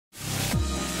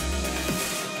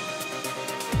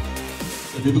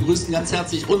Wir begrüßen ganz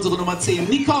herzlich unsere Nummer 10,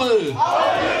 Nicole.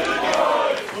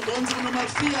 Und unsere Nummer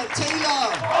 4, Taylor.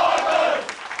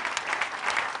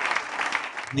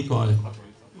 Nicole,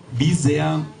 wie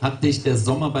sehr hat dich der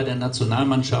Sommer bei der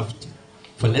Nationalmannschaft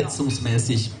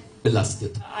verletzungsmäßig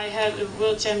belastet? I had a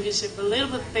World Championship, a little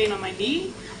bit pain on my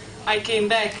knee. I came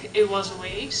back, it was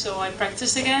away, so I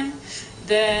practiced again.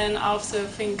 Then after I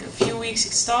think a few weeks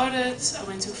it started, I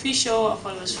went to physio, I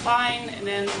thought it was fine, and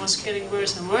then it was getting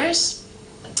worse and worse.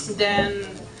 Then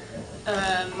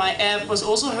my ab was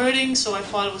also hurting, so I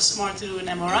thought it was smart to do an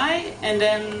MRI, and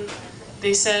then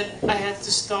they said I had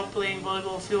to stop playing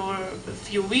volleyball for a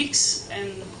few weeks,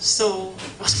 and so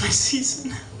was my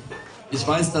season. Ich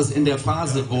weiß, dass in der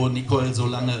Phase, wo Nicole so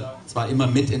lange zwar immer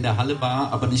mit in der Halle war,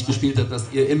 aber nicht gespielt hat,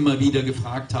 dass ihr immer wieder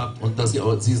gefragt habt und dass ihr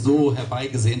sie so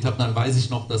herbeigesehnt habt, dann weiß ich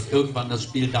noch, dass irgendwann das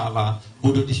Spiel da war,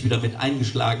 wo du dich wieder mit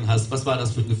eingeschlagen hast. Was war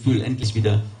das für ein Gefühl, endlich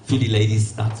wieder für die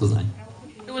Ladies da zu sein?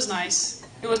 It was nice.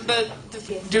 It was, but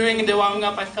during the warming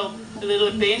up I felt a little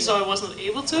bit pain, so I was not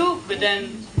able to. But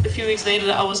then a few weeks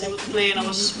later I was able to play and I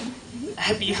was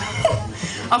happy.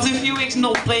 After a few weeks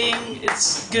not playing,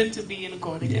 it's good to be in a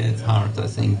court again. Yeah, it's hard, I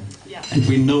think. Yeah. And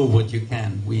we know what you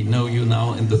can. We know you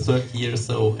now in the 3rd year,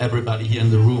 so everybody here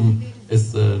in the room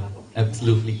is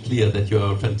absolutely clear that you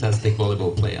are a fantastic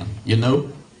volleyball player. You know?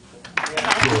 Yeah.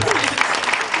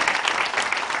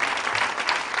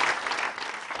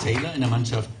 Taylor in der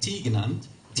Mannschaft T genannt.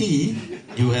 T,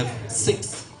 you have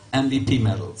 6 MVP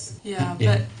medals. Yeah,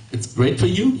 yeah, but it's great for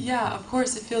you. Yeah, of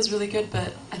course, it feels really good.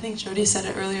 But I think Jody said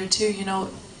it earlier too. You know,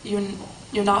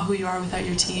 you're not who you are without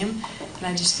your team, and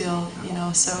I just feel, you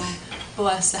know, so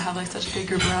blessed to have like such a good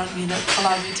group around me that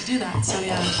allowed me to do that. So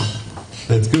yeah.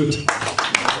 That's good.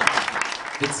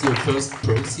 It's your first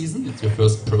pro season. It's your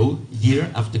first pro year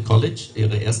after college.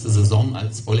 Ihre erste Saison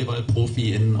als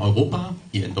Volleyballprofi in Europa,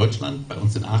 hier in Deutschland, bei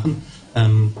uns in Aachen.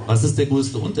 Was ist der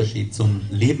größte Unterschied zum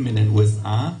Leben in den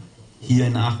USA hier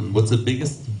in Aachen? What's the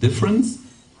biggest difference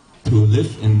to live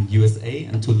in USA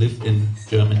and to live in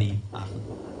Germany, Aachen?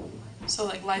 So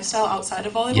like lifestyle outside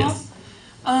of volleyball? Yes.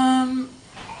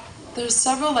 There's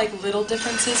several like little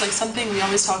differences. Like something we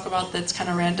always talk about that's kind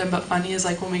of random but funny is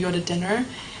like when we go to dinner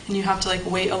and you have to like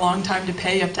wait a long time to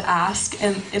pay, you have to ask,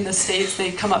 and in the States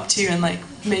they come up to you and like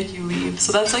make you leave.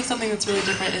 So that's like something that's really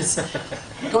different. Is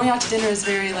going out to dinner is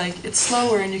very like, it's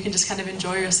slower and you can just kind of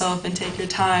enjoy yourself and take your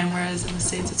time, whereas in the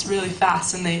States it's really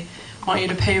fast and they want you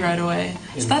to pay right away.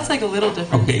 So that's like a little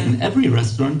different. Okay, in every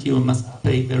restaurant you must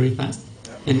pay very fast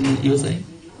in USA?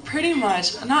 Pretty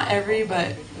much. Not every,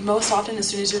 but most often as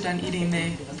soon as you're done eating,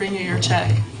 they bring you your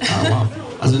check. Ah, wow.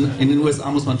 Also in den USA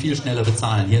muss man viel schneller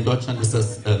bezahlen. Hier in Deutschland ist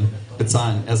das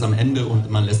Bezahlen erst am Ende und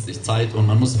man lässt sich Zeit und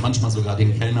man muss manchmal sogar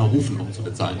den Kellner rufen, um zu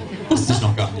bezahlen. Wusste ich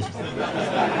noch gar nicht.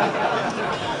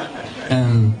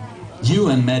 You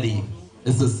and Maddie,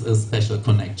 this is a special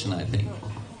connection, I think.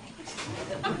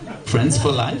 Friends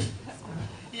for life?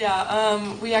 Yeah,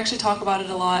 we actually talk about it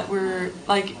a lot. We're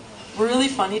really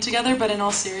funny together, but in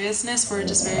all seriousness, we're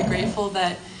just very grateful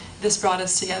that this brought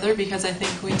us together, because I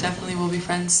think we definitely will be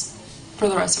friends for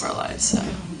the rest of our lives. So,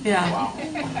 yeah. Wow.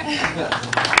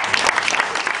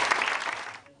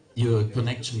 Your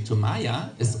connection to Maya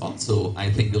is also, I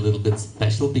think, a little bit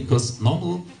special, because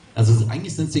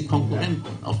eigentlich sind sie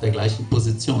Konkurrenten auf der gleichen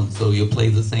Position, so you play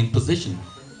the same position.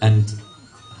 And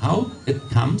how it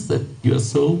comes that you are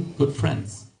so good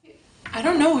friends? I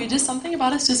don't know, something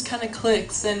about us just kind of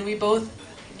clicks, and we both,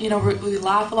 you know, we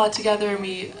laugh a lot together, and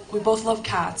we both love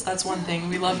cats. That's one thing,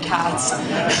 we love cats.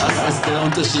 Das ist der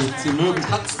Unterschied, sie mögen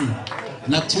Katzen,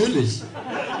 natürlich.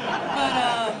 But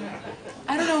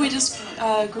I don't know, we just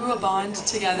grew a bond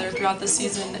together throughout the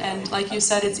season, and like you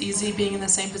said, it's easy being in the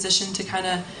same position to kind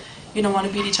of, you know, want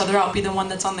to beat each other out, be the one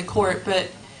that's on the court, but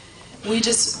we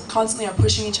just constantly are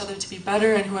pushing each other to be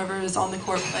better, and whoever is on the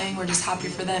court playing, we're just happy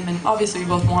for them. And obviously we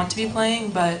both want to be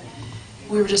playing, but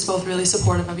we were just both really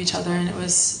supportive of each other, and it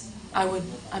was,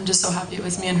 I'm just so happy it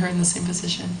was me and her in the same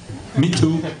position. Me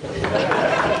too.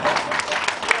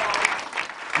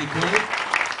 Nicole,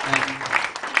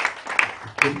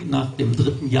 nach dem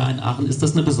 3. Jahr in Aachen, ist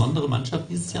das eine besondere Mannschaft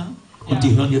dieses Jahr? Und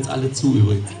die hören jetzt alle zu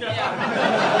übrigens. Yeah.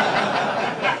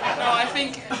 No, I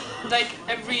think like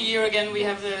every year again we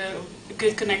have a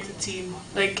good connected team.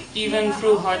 Like even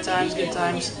through hard times, good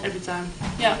times, every time.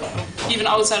 Yeah, even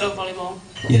outside of volleyball.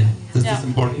 Yeah, this is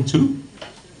important too?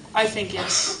 I think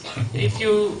yes. If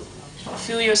you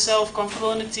feel yourself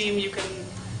comfortable in a team, you can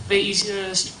play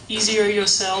easier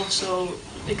yourself, so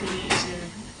it can be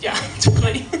easier, to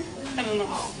play. I don't know.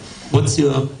 What's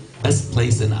your best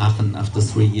place in Aachen after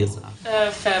 3 years?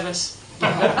 Färbers.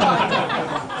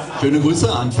 Schöne Grüße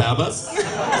an Färbers.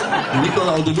 Nicole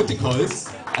Oude Luttikhuis,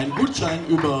 ein Gutschein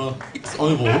über X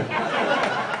Euro.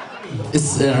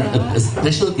 Is there a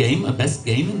special game, a best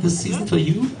game in this season for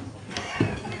you?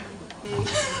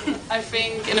 I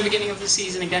think in the beginning of the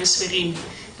season against Schwerin,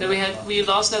 that we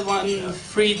lost that one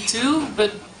 3-2,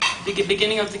 but the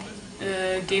beginning of the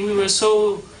game we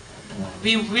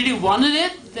really wanted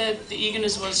it, that the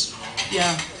eagerness was,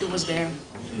 it was there.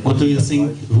 What do you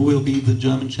think, who will be the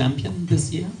German champion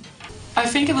this year? I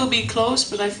think it will be close,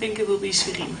 but I think it will be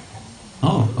Schwerin.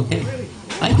 Oh, okay.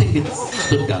 I think it's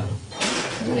Stuttgart.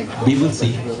 We will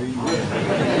see.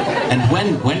 And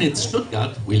when it's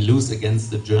Stuttgart, we lose against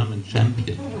the German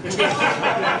champion.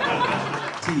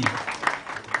 Team.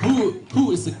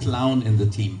 Who is the clown in the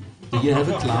team? Do you have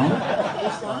a clown?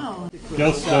 Wow.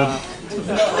 Just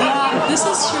Yeah, this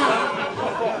is true.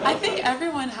 I think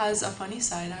everyone has a funny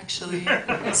side, actually.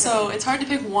 So it's hard to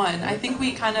pick one. I think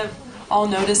we kind of all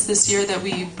noticed this year that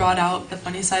we brought out the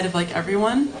funny side of like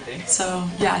everyone. So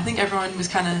yeah, I think everyone was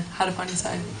kind of had a funny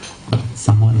side. But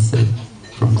someone said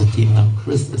from the team now,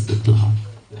 Chris is the clown.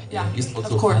 Yeah, He's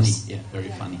also of course. funny. Yeah,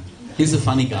 very funny. He's a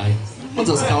funny guy.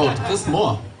 Unser Scout, Chris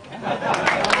Moore.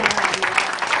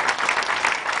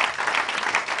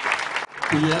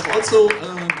 Do you have also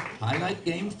a highlight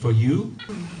game for you?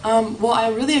 Well, I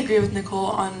really agree with Nicole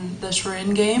on the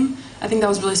Schwerin game. I think that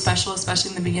was really special, especially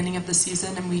in the beginning of the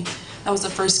season, and that was the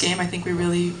first game I think we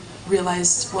really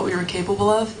realized what we were capable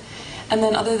of. And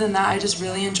then other than that, I just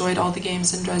really enjoyed all the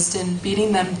games in Dresden.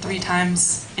 Beating them 3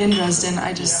 times in Dresden,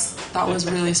 I just thought was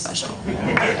really special.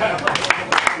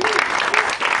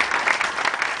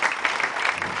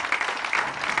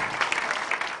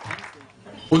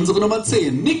 Unsere Nummer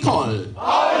 10, Nicole.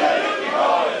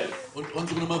 Und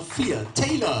unsere Nummer 4,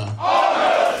 Taylor.